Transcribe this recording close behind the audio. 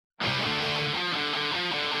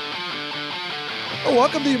Oh,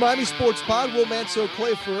 welcome to the Miami Sports Pod. Will Manso,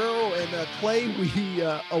 Clay Ferrero, and Clay. We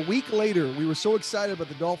a week later, we were so excited about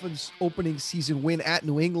the Dolphins' opening season win at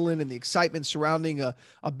New England and the excitement surrounding a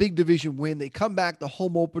big division win. They come back the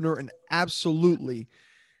home opener and absolutely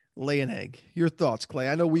lay an egg. Your thoughts, Clay?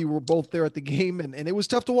 I know we were both there at the game, and it was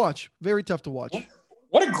tough to watch. Very tough to watch.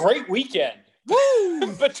 What a great weekend!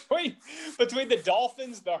 Woo! between the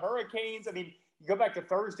Dolphins, the Hurricanes. I mean, you go back to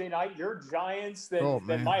Thursday night, your Giants, then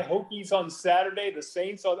my Hokies on Saturday, the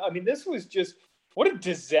Saints on. I mean, this was just what a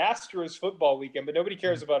disastrous football weekend. But nobody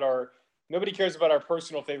cares about our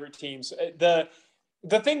personal favorite teams. The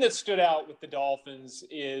thing that stood out with the Dolphins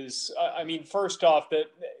is, I mean, first off, that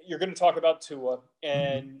you're going to talk about Tua,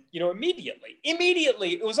 and immediately,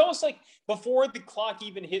 it was almost like before the clock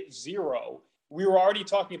even hit zero, we were already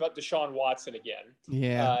talking about Deshaun Watson again.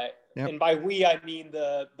 Yeah. Yep. And by we, I mean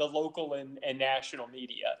the local and national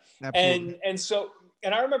media. Absolutely.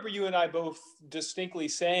 And I remember you and I both distinctly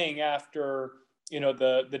saying after,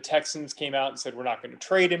 the Texans came out and said, we're not going to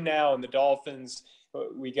trade him now. And the Dolphins,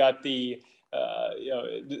 we got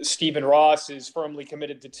Stephen Ross is firmly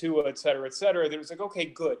committed to Tua, et cetera, that it was like, okay,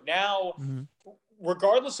 good. Now,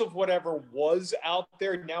 regardless of whatever was out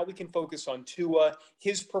there, now we can focus on Tua,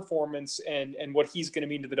 his performance, and what he's going to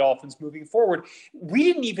mean to the Dolphins moving forward. We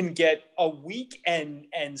didn't even get a week and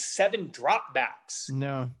 7 dropbacks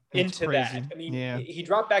into crazy. that. I mean, yeah. He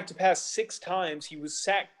dropped back to pass 6 times. He was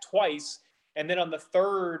sacked twice. And then on the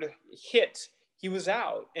third hit, he was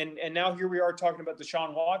out. And now here we are talking about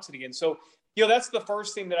Deshaun Watson again. So, that's the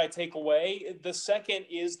first thing that I take away. The second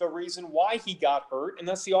is the reason why he got hurt, and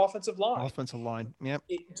that's the offensive line. Yep.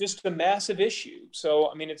 Just a massive issue.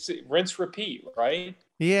 So, I mean, it's rinse, repeat, right?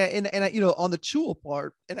 Yeah, and on the Tua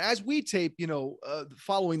part, and as we tape,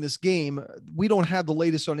 following this game, we don't have the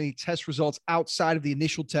latest on any test results outside of the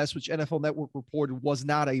initial test, which NFL Network reported was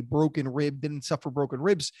not a broken rib, didn't suffer broken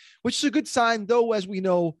ribs, which is a good sign, though, as we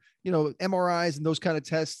know, MRIs and those kind of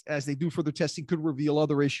tests, as they do further testing, could reveal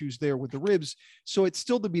other issues there with the ribs. So it's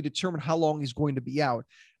still to be determined how long he's going to be out.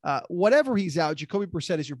 Whatever he's out, Jacoby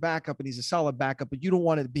Brissett is your backup, and he's a solid backup, but you don't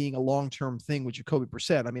want it being a long-term thing with Jacoby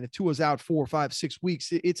Brissett. I mean, if Tua's out 4, 5, 6 weeks,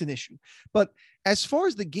 it's an issue. But as far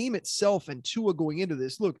as the game itself and Tua going into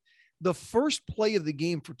this, look, the first play of the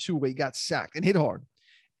game for Tua, he got sacked and hit hard.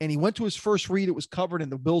 And he went to his first read, it was covered,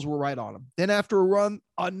 and the Bills were right on him. Then after a run,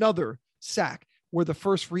 another sack where the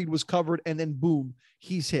first read was covered, and then boom,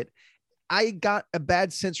 he's hit. I got a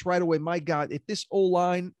bad sense right away. My God, if this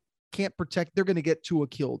O-line can't protect, they're going to get Tua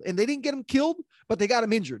killed. And they didn't get him killed, but they got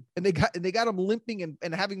him injured, and they got him limping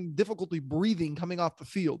and having difficulty breathing coming off the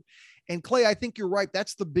field. And Clay, I think you're right.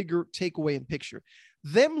 That's the bigger takeaway in picture.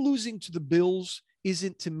 Them losing to the Bills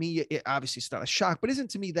isn't, to me, obviously it's not a shock, but isn't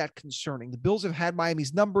to me that concerning. The Bills have had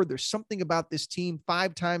Miami's number. There's something about this team.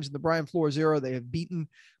 5 times in the Brian Flores era, they have beaten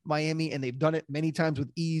Miami, and they've done it many times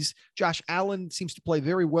with ease. Josh Allen seems to play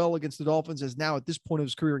very well against the Dolphins, as now at this point of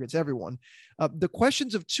his career against everyone. The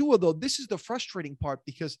questions of Tua, though, this is the frustrating part,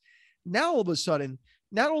 because now all of a sudden,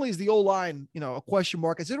 not only is the O-line, a question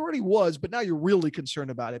mark, as it already was, but now you're really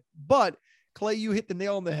concerned about it. But Clay, you hit the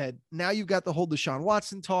nail on the head. Now you've got the whole Deshaun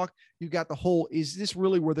Watson talk. You've got the whole, is this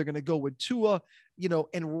really where they're going to go with Tua?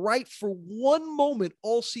 And right for one moment,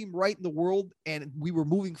 all seemed right in the world, and we were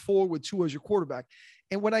moving forward with Tua as your quarterback.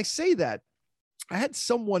 And when I say that, I had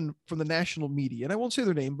someone from the national media, and I won't say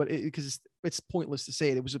their name, but because it's pointless to say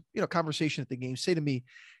it. It was a conversation at the game. Say to me,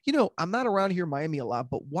 I'm not around here in Miami a lot,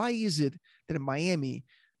 but why is it that in Miami,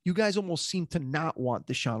 you guys almost seem to not want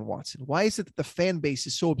Deshaun Watson? Why is it that the fan base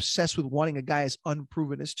is so obsessed with wanting a guy as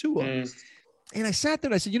unproven as Tua? And I sat there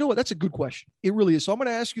and I said, you know what? That's a good question. It really is. So I'm going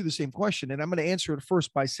to ask you the same question, and I'm going to answer it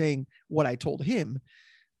first by saying what I told him.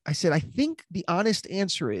 I said, I think the honest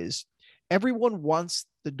answer is everyone wants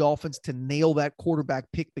the Dolphins to nail that quarterback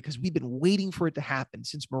pick because we've been waiting for it to happen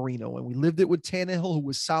since Marino, and we lived it with Tannehill, who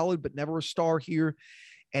was solid but never a star here.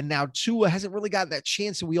 And now Tua hasn't really gotten that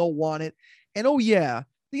chance, and we all want it. And oh yeah,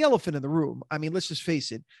 the elephant in the room. I mean, let's just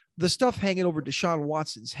face it. The stuff hanging over Deshaun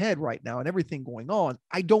Watson's head right now and everything going on,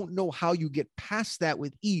 I don't know how you get past that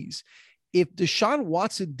with ease. If Deshaun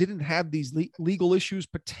Watson didn't have these legal issues,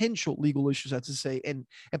 potential legal issues, that's to say, and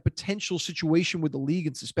potential situation with the league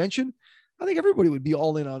and suspension, I think everybody would be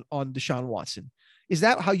all in on Deshaun Watson. Is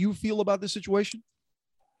that how you feel about this situation?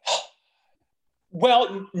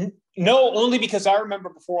 Well, no, only because I remember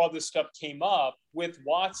before all this stuff came up with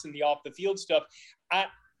Watson, the off the field stuff,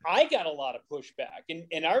 I got a lot of pushback.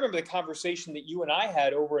 And I remember the conversation that you and I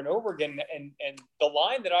had over and over again. And the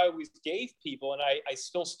line that I always gave people, and I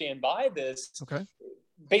still stand by this, okay,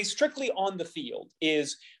 based strictly on the field,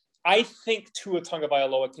 is I think Tua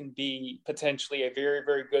Tagovailoa can be potentially a very,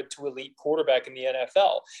 very good to elite quarterback in the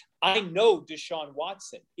NFL. I know Deshaun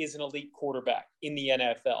Watson is an elite quarterback in the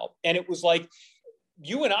NFL. And it was like,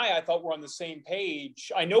 you and I thought were on the same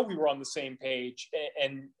page. I know we were on the same page.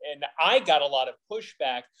 And I got a lot of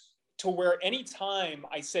pushback to where anytime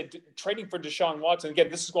I said trading for Deshaun Watson, again,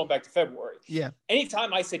 this is going back to February. Yeah.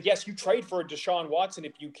 Anytime I said, yes, you trade for Deshaun Watson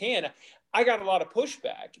if you can, I got a lot of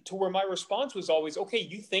pushback to where my response was always, okay,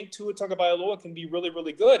 you think Tua Tagovailoa can be really,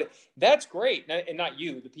 really good. That's great. And not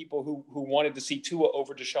you, the people who wanted to see Tua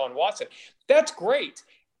over Deshaun Watson. That's great.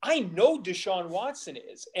 I know Deshaun Watson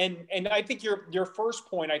is. And I think your first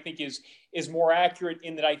point, I think, is more accurate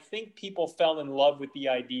in that I think people fell in love with the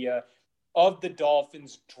idea of the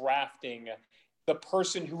Dolphins drafting the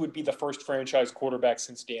person who would be the first franchise quarterback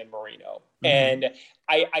since Dan Marino. Mm-hmm. And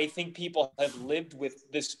I think people have lived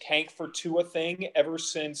with this tank for Tua thing ever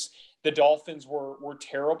since the Dolphins were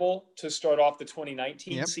terrible to start off the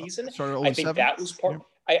 2019 season. I think that was part.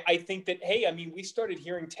 Yep. I think that, hey, I mean, we started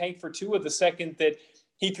hearing tank for Tua the second that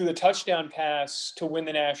he threw the touchdown pass to win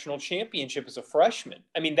the national championship as a freshman.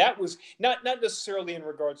 I mean, that was not necessarily in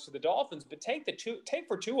regards to the Dolphins, but tank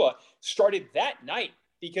for Tua started that night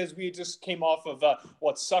because we just came off of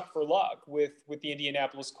what suck for luck with the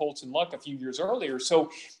Indianapolis Colts and luck a few years earlier.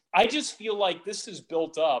 So I just feel like this has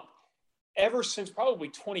built up ever since probably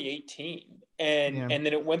 2018. And then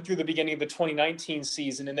it went through the beginning of the 2019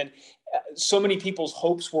 season. And then so many people's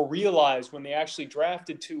hopes were realized when they actually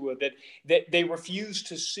drafted Tua that they refused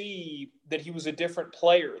to see that he was a different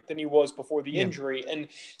player than he was before the injury. And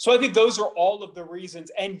so I think those are all of the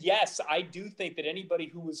reasons. And yes, I do think that anybody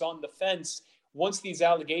who was on the fence, once these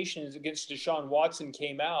allegations against Deshaun Watson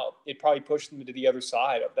came out, it probably pushed them to the other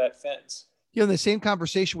side of that fence. In the same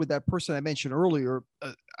conversation with that person I mentioned earlier,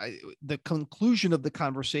 the conclusion of the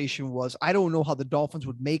conversation was, I don't know how the Dolphins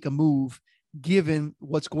would make a move given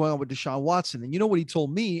what's going on with Deshaun Watson. And you know what he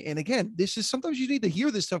told me? And again, this is sometimes you need to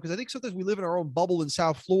hear this stuff because I think sometimes we live in our own bubble in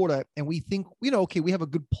South Florida and we think, okay, we have a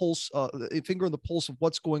good pulse, a finger on the pulse of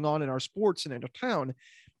what's going on in our sports and in our town.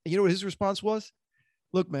 And you know what his response was?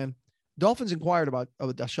 Look, man, Dolphins inquired about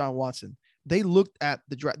Deshaun Watson. They looked at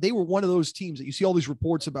the draft. They were one of those teams that you see all these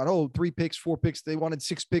reports about, 3 picks, 4 picks. They wanted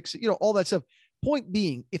 6 picks, all that stuff. Point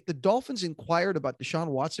being, if the Dolphins inquired about Deshaun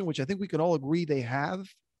Watson, which I think we can all agree they have,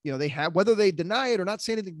 whether they deny it or not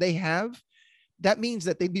say anything, they have, that means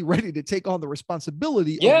that they'd be ready to take on the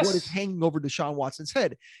responsibility of what is hanging over Deshaun Watson's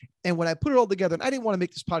head. And when I put it all together, and I didn't want to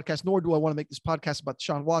make this podcast, nor do I want to make this podcast about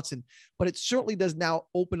Deshaun Watson, but it certainly does now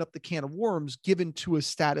open up the can of worms given Tua's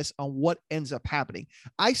status on what ends up happening.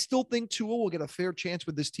 I still think Tua will get a fair chance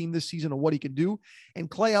with this team this season on what he can do. And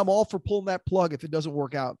Clay, I'm all for pulling that plug if it doesn't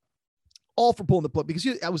work out. All for pulling the plug because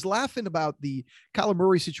I was laughing about the Kyler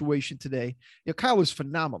Murray situation today. Kyler's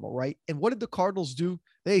phenomenal, right? And what did the Cardinals do?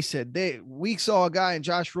 They said we saw a guy in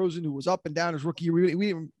Josh Rosen who was up and down his rookie year.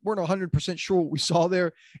 We weren't 100% sure what we saw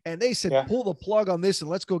there. And they said, pull the plug on this and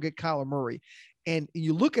let's go get Kyler Murray. And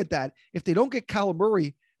you look at that, if they don't get Kyler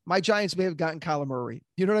Murray, my Giants may have gotten Kyler Murray.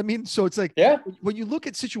 You know what I mean? So it's like, when you look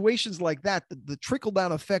at situations like that, the trickle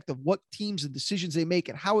down effect of what teams and decisions they make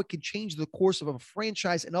and how it can change the course of a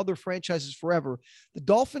franchise and other franchises forever. The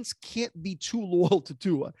Dolphins can't be too loyal to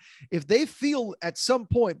Tua. If they feel at some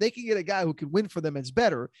point they can get a guy who can win for them and is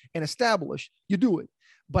better and establish, you do it.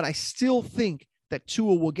 But I still think that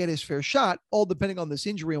Tua will get his fair shot, all depending on this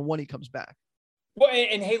injury and when he comes back. Well,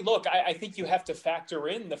 and hey, look, I think you have to factor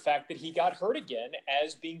in the fact that he got hurt again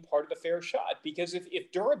as being part of the fair shot, because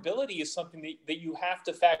if durability is something that you have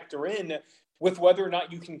to factor in with whether or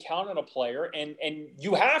not you can count on a player and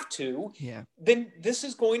you have to, then this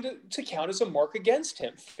is going to count as a mark against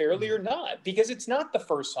him, fairly or not, because it's not the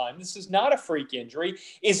first time. This is not a freak injury.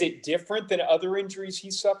 Is it different than other injuries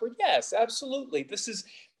he suffered? Yes, absolutely.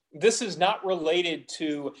 This is not related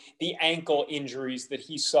to the ankle injuries that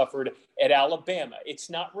he suffered at Alabama.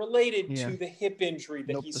 It's not related to the hip injury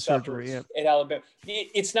that he suffered at Alabama.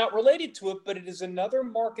 It's not related to it, but it is another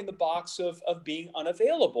mark in the box of being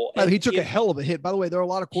unavailable. He took a hell of a hit. By the way, there are a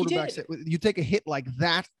lot of quarterbacks that you take a hit like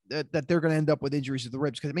that they're going to end up with injuries to the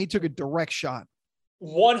ribs because he took a direct shot.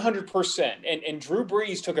 100%. And Drew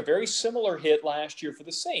Brees took a very similar hit last year for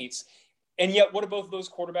the Saints. And yet, what do both of those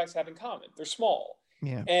quarterbacks have in common? They're small.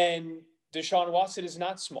 Yeah. And Deshaun Watson is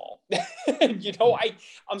not small.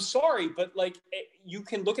 I'm sorry, but you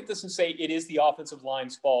can look at this and say it is the offensive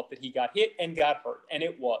line's fault that he got hit and got hurt, and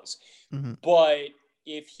it was. Mm-hmm. But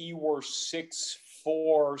if he were 6'4",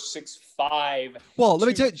 6'5", well, let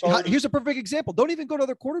me tell you, here's a perfect example. Don't even go to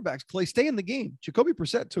other quarterbacks. Clay, stay in the game. Jacoby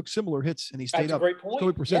Brissett took similar hits and he stayed up. That's a great point.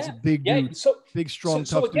 Jacoby Brissett's a big dude, big, strong,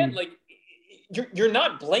 tough again, dude. you're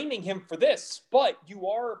not blaming him for this, but you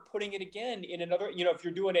are putting it again in another, if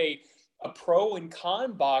you're doing a pro and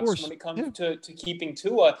con box when it comes to keeping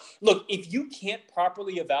Tua. Look, if you can't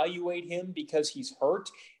properly evaluate him because he's hurt,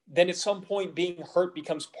 then at some point being hurt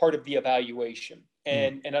becomes part of the evaluation.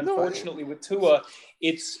 And unfortunately with Tua,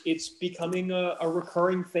 it's becoming a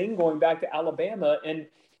recurring thing going back to Alabama. And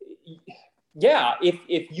yeah,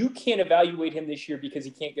 if you can't evaluate him this year because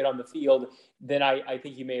he can't get on the field, then I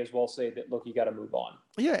think you may as well say that, look, you got to move on.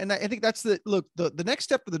 Yeah, and I think that's the next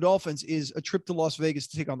step for the Dolphins is a trip to Las Vegas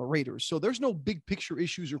to take on the Raiders. So there's no big picture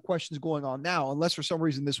issues or questions going on now, unless for some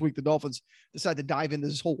reason this week the Dolphins decide to dive into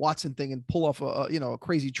this whole Watson thing and pull off a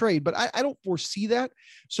crazy trade. But I don't foresee that.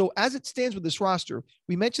 So as it stands with this roster,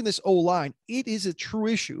 we mentioned this O-line. It is a true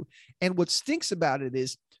issue. And what stinks about it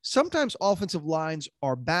is sometimes offensive lines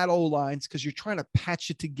are bad O-lines because you're trying to patch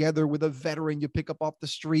it together with a veteran you pick up off the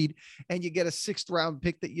street and you get a 6th round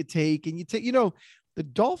pick that you take and the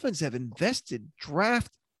Dolphins have invested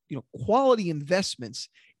quality investments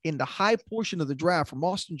in the high portion of the draft from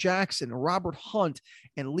Austin Jackson and Robert Hunt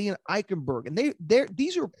and Leon Eichenberg. And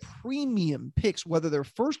these are premium picks, whether they're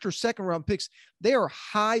 1st or 2nd round picks. They are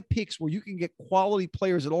high picks where you can get quality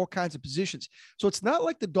players at all kinds of positions. So it's not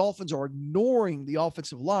like the Dolphins are ignoring the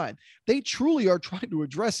offensive line. They truly are trying to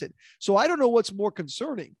address it. So I don't know what's more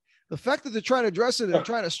concerning, the fact that they're trying to address it and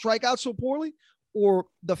trying to strike out so poorly, or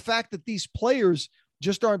the fact that these players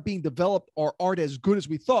just aren't being developed or aren't as good as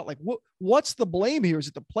we thought. Like what's the blame here? Is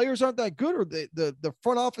it the players aren't that good, or the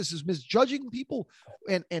front office is misjudging people?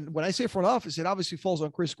 And when I say front office, it obviously falls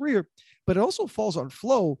on Chris Grier, but it also falls on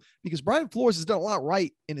Flo, because Brian Flores has done a lot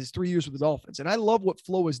right in his 3 years with the Dolphins. And I love what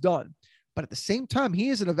Flo has done, but at the same time, he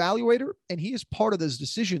is an evaluator and he is part of those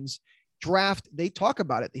decisions. Draft, they talk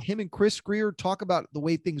about it. Him and Chris Grier talk about the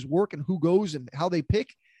way things work and who goes and how they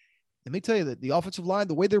pick. Let me tell you that the offensive line,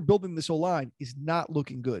 the way they're building this O-line, is not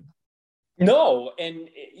looking good. No, and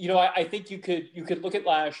I think you could look at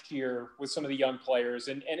last year with some of the young players,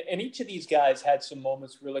 and each of these guys had some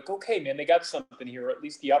moments where you're like, okay, man, they got something here, or at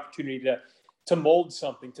least the opportunity to mold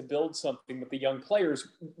something, to build something with the young players.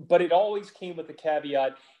 But it always came with the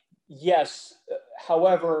caveat, yes,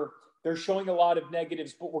 however, they're showing a lot of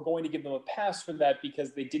negatives, but we're going to give them a pass for that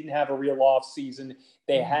because they didn't have a real off season.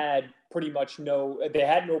 They had no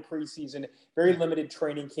preseason, very limited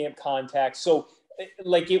training camp contact. So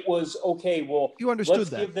it was, okay, well, you understood let's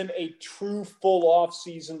that. Give them a true full off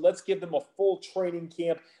season. Let's give them a full training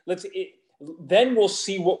camp. Then we'll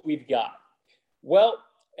see what we've got. Well,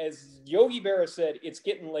 as Yogi Berra said, it's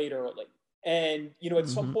getting late early. And, at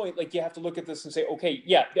some point, you have to look at this and say, okay,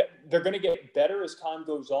 yeah, they're going to get better as time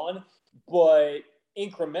goes on, but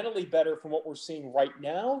incrementally better from what we're seeing right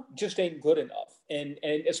now just ain't good enough. And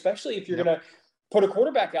especially if you're going to put a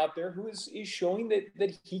quarterback out there who is showing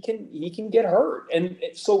that he can get hurt. And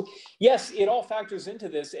so, yes, it all factors into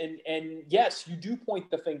this. And yes, you do point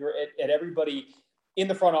the finger at everybody in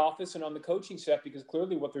the front office and on the coaching staff, because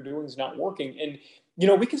clearly what they're doing is not working. And,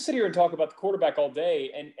 we can sit here and talk about the quarterback all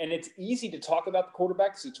day, and it's easy to talk about the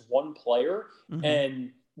quarterback because it's one player. Mm-hmm.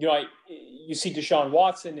 And, you see Deshaun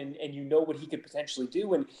Watson and what he could potentially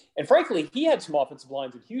do. And frankly, he had some offensive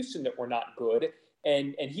lines in Houston that were not good,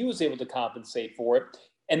 and he was able to compensate for it.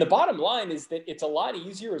 And the bottom line is that it's a lot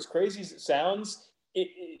easier, as crazy as it sounds,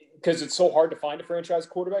 because it's so hard to find a franchise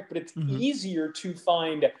quarterback, but it's easier to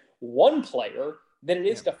find one player than it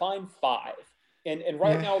is to find 5. And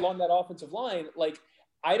right now along that offensive line,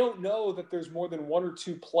 I don't know that there's more than 1 or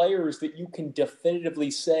 2 players that you can definitively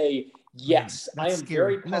say, yes, I am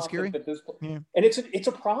very confident that this. Yeah. And it's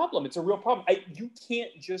a problem. It's a real problem. You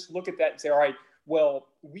can't just look at that and say, all right, well,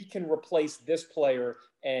 we can replace this player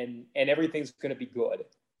and everything's going to be good.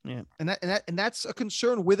 Yeah. And that's a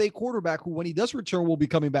concern with a quarterback who, when he does return, will be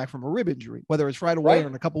coming back from a rib injury, whether it's right away or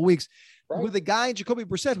in a couple of weeks. Right. With a guy, Jacoby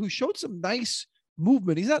Brissett, who showed some nice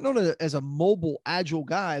movement. He's not known as a mobile, agile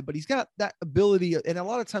guy, but he's got that ability. And a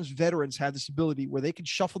lot of times veterans have this ability where they can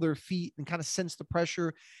shuffle their feet and kind of sense the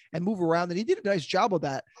pressure and move around. And he did a nice job of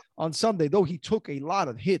that on Sunday, though he took a lot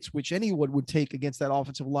of hits, which anyone would take against that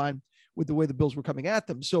offensive line with the way the Bills were coming at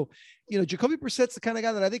them. So, Jacoby Brissett's the kind of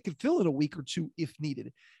guy that I think can fill in a week or two if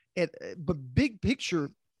needed. But big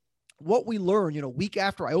picture, what we learn, week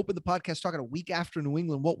after I opened the podcast talking a week after New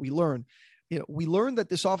England, what we learned, we learned that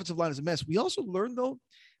this offensive line is a mess. We also learned, though,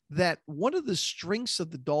 that one of the strengths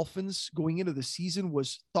of the Dolphins going into the season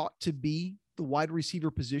was thought to be the wide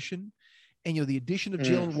receiver position. And, the addition of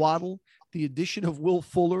Jalen Waddle, the addition of Will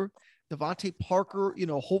Fuller, Devontae Parker,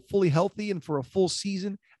 hopefully healthy and for a full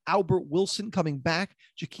season, Albert Wilson coming back,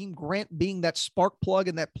 Jakeem Grant being that spark plug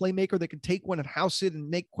and that playmaker that can take one and house it and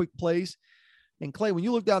make quick plays. And Clay, when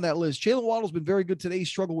you look down that list, Jalen Waddle's been very good today. He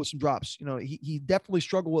struggled with some drops. He definitely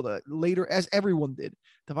struggled with it later, as everyone did.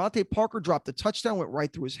 Devontae Parker dropped a touchdown, went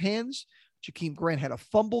right through his hands. Jakeem Grant had a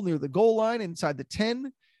fumble near the goal line inside the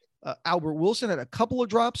 10. Albert Wilson had a couple of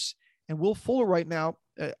drops. And Will Fuller right now,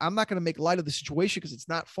 I'm not going to make light of the situation because it's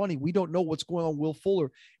not funny. We don't know what's going on with Will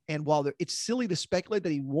Fuller. And while it's silly to speculate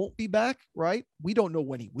that he won't be back, right? We don't know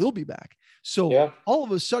when he will be back. So all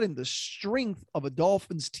of a sudden, the strength of a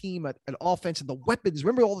Dolphins team at offense and the weapons,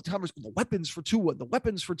 remember all the time the weapons for Tua, the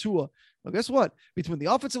weapons for Tua. Well, guess what? Between the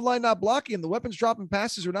offensive line not blocking and the weapons dropping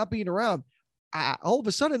passes or not being around, all of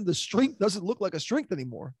a sudden the strength doesn't look like a strength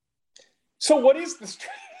anymore. So what is the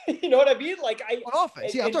strength? You know what I mean? Like on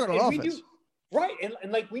offense. I'm talking about offense. Right.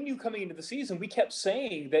 And like we knew coming into the season, we kept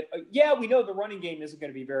saying that, we know the running game isn't going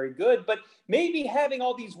to be very good, but maybe having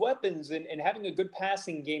all these weapons and having a good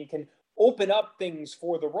passing game can open up things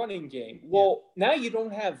for the running game. Well, now you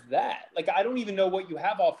don't have that. Like, I don't even know what you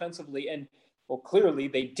have offensively. And well, clearly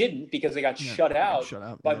they didn't because they got shut out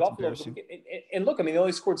by Buffalo. And look, I mean, they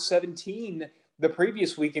only scored 17 the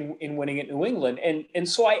previous week in winning at New England. And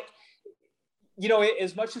so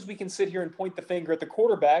as much as we can sit here and point the finger at the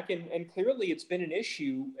quarterback, and clearly it's been an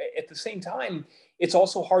issue, at the same time, it's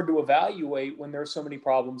also hard to evaluate when there are so many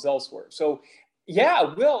problems elsewhere. So,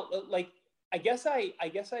 Will, like, I guess I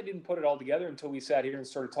didn't put it all together until we sat here and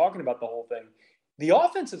started talking about the whole thing. The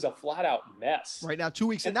offense is a flat out mess right now. 2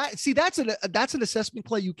 weeks. And that's an assessment,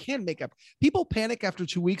 Clay, you can make up. People panic after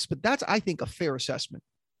 2 weeks, but that's, I think, a fair assessment.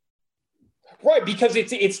 Right. Because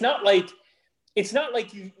it's not like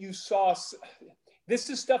you saw. This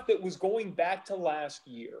is stuff that was going back to last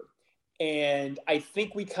year. And I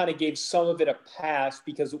think we kind of gave some of it a pass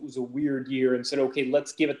because it was a weird year and said, okay,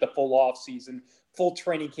 let's give it the full off season, full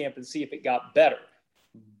training camp and see if it got better.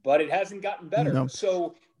 But it hasn't gotten better. No.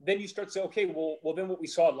 So then you start to say, okay, well, then what we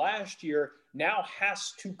saw last year now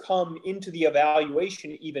has to come into the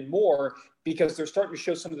evaluation even more because they're starting to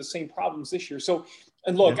show some of the same problems this year. So,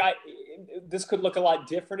 and look, this could look a lot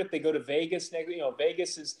different if they go to Vegas.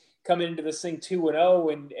 Vegas is coming into this thing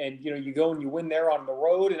 2-0 and you go and you win there on the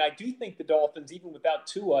road. And I do think the Dolphins, even without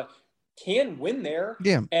Tua, can win there.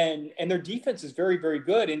 Yeah. And their defense is very, very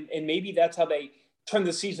good. And maybe that's how they turn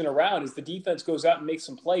the season around is the defense goes out and makes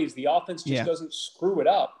some plays. The offense just doesn't screw it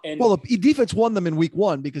up. And the defense won them in week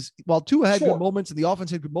 1 because while Tua had good moments and the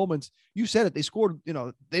offense had good moments, you said it, they scored, they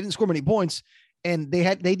didn't score many points and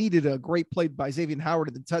they needed a great play by Xavier Howard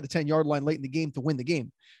at the 10-yard line late in the game to win the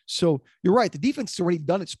game. So you're right. The defense has already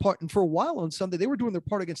done its part. And for a while on Sunday, they were doing their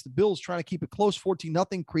part against the Bills, trying to keep it close,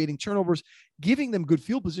 14-0, creating turnovers, giving them good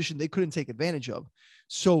field position they couldn't take advantage of.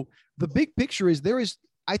 So the big picture is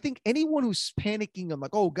I think anyone who's panicking, I'm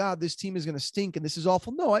like, oh God, this team is going to stink and this is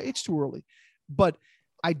awful. No, it's too early. But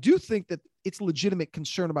I do think that it's legitimate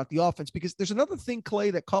concern about the offense because there's another thing, Clay,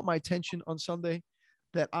 that caught my attention on Sunday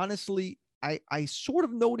that honestly, I sort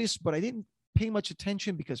of noticed, but I didn't pay much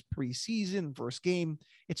attention because preseason, first game,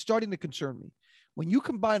 it's starting to concern me. When you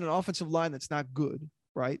combine an offensive line that's not good,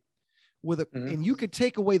 right, and you could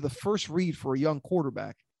take away the first read for a young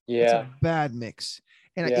quarterback, it's a bad mix.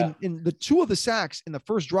 And in the 2 of the sacks in the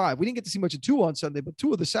first drive, we didn't get to see much of 2 on Sunday, but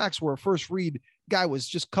 2 of the sacks were a first read. Guy was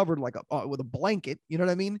just covered like with a blanket, you know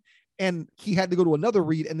what I mean? And he had to go to another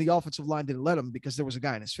read, and the offensive line didn't let him because there was a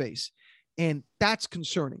guy in his face. And that's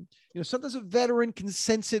concerning. Sometimes a veteran can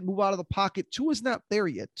sense it, move out of the pocket. Tua's not there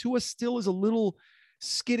yet. Tua still is a little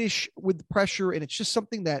skittish with the pressure, and it's just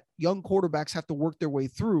something that young quarterbacks have to work their way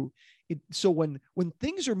through. So when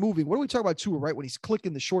things are moving, what do we talk about Tua, right? When he's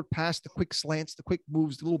clicking the short pass, the quick slants, the quick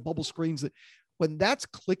moves, the little bubble screens, when that's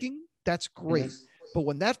clicking, that's great. Mm-hmm. But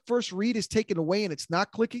when that first read is taken away and it's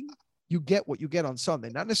not clicking, you get what you get on Sunday.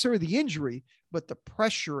 Not necessarily the injury, but the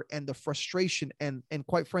pressure and the frustration and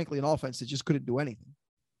quite frankly, an offense that just couldn't do anything.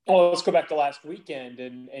 Well, let's go back to last weekend,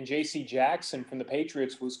 and J.C. Jackson from the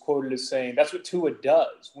Patriots was quoted as saying that's what Tua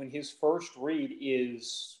does. When his first read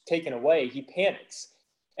is taken away, he panics,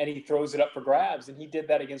 and he throws it up for grabs, and he did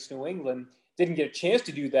that against New England. Didn't get a chance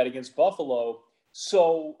to do that against Buffalo.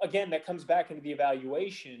 So, again, that comes back into the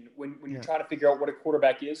evaluation when you're trying to figure out what a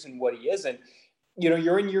quarterback is and what he isn't.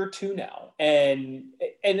 You're in year 2 now. And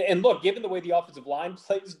look, given the way the offensive line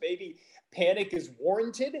plays, maybe panic is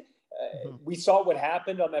warranted. We saw what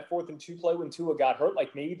happened on that 4th and 2 play when Tua got hurt.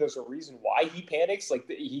 Like, maybe there's a reason why he panics. Like,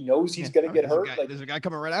 he knows he's going to get hurt. There's a guy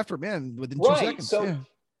coming right after him, man, within 2 seconds. So,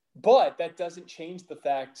 but that doesn't change the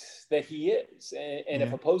fact that he is. And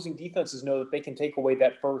if opposing defenses know that they can take away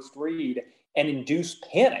that first read and induce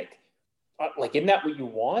panic, isn't that what you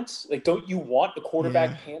want? Like, don't you want the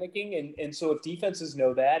quarterback panicking? And so if defenses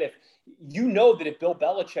know that, if Bill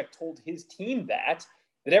Belichick told his team that,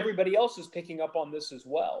 that everybody else is picking up on this as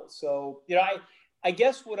well. So, you know, I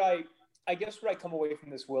guess what I come away from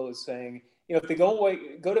this, Will, is saying, you know, if they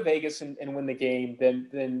go to Vegas and win the game,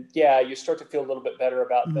 then yeah, you start to feel a little bit better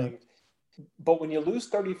about things. But when you lose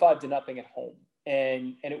 35-0 at home,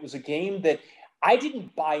 and it was a game that I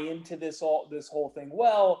didn't buy into this whole thing.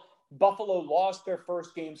 Well, Buffalo lost their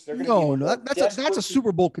first game, so they're going to be that's a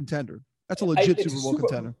Super Bowl contender. That's a legit Super Bowl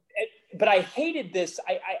contender. But I hated this.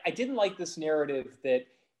 I didn't like this narrative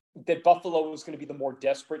that Buffalo was going to be the more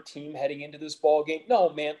desperate team heading into this ball game. No,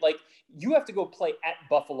 man, like you have to go play at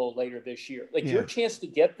Buffalo later this year. Like your chance to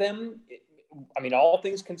get them, I mean, all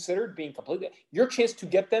things considered, your chance to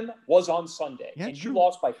get them was on Sunday, and you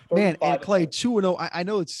lost by 35. Man, and Clay 2-0. I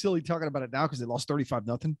know it's silly talking about it now because they lost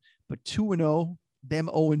 35-0, but 2-0, them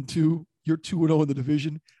 0-2. You're 2-0 in the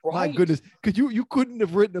division. Right. My goodness, because you couldn't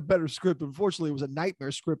have written a better script. Unfortunately, it was a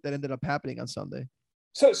nightmare script that ended up happening on Sunday.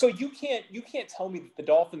 So you can't tell me that the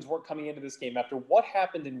Dolphins weren't coming into this game after what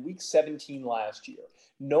happened in Week 17 last year,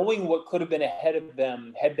 knowing what could have been ahead of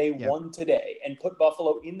them had they won today and put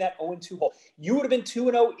Buffalo in that 0-2 hole. You would have been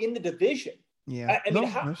 2-0 in the division. Yeah. I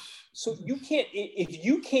mean, so you can't, if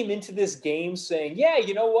you came into this game saying, yeah,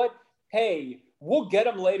 you know what? Hey, we'll get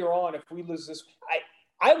them later on if we lose this.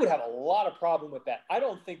 I would have a lot of problem with that. I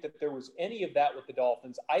don't think that there was any of that with the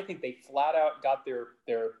Dolphins. I think they flat out got their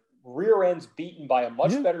rear ends beaten by a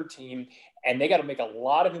much better team, and they got to make a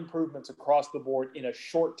lot of improvements across the board in a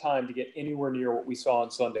short time to get anywhere near what we saw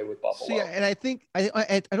on Sunday with Buffalo. So, and I think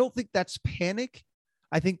I don't think that's panic.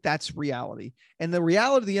 I think that's reality. And the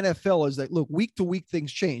reality of the NFL is that, look, week to week,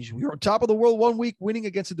 things change. You're on top of the world one week, winning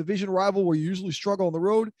against a division rival where you usually struggle on the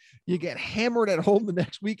road. You get hammered at home the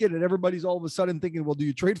next weekend, and everybody's all of a sudden thinking, well, do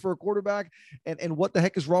you trade for a quarterback? And what the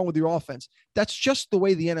heck is wrong with your offense? That's just the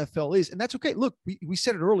way the NFL is. And that's okay. Look, we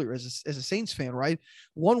said it earlier as a Saints fan, right?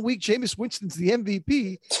 1 week, Jameis Winston's the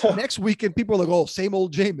MVP. Next weekend, people are like, oh, same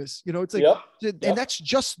old Jameis. You know, it's like, and that's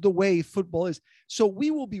just the way football is. So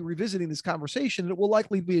we will be revisiting this conversation, and it will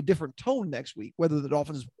likely be a different tone next week. Whether the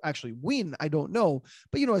Dolphins actually win, I don't know.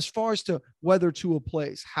 But, you know, as far as to whether Tua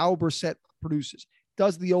plays, how Brissett produces,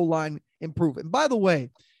 does the O-line improve? And by the way,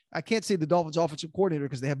 I can't say the Dolphins offensive coordinator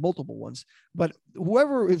because they have multiple ones, but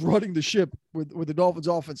whoever is running the ship with the Dolphins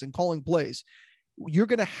offense and calling plays, you're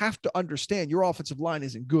going to have to understand your offensive line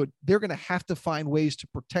isn't good. They're going to have to find ways to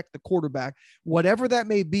protect the quarterback, whatever that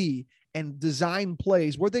may be, and design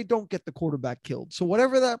plays where they don't get the quarterback killed. So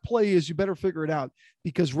whatever that play is, you better figure it out,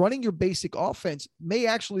 because running your basic offense may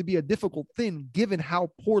actually be a difficult thing given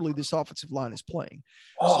how poorly this offensive line is playing.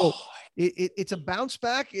 So it's a bounce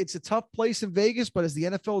back. It's a tough place in Vegas, but as the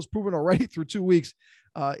NFL has proven already through 2 weeks,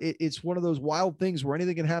 it's one of those wild things where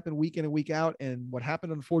anything can happen week in and week out. And what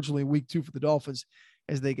happened, unfortunately, in week 2 for the Dolphins,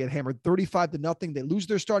 as they get hammered 35-0, they lose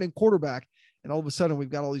their starting quarterback. And all of a sudden, we've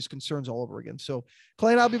got all these concerns all over again. So,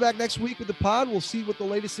 Clay and I'll be back next week with the pod. We'll see what the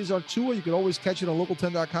latest is on Tua. You can always catch it on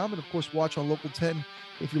Local10.com. And, of course, watch on Local 10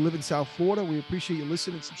 if you live in South Florida. We appreciate you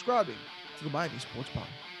listening and subscribing to the Miami Sports Pod.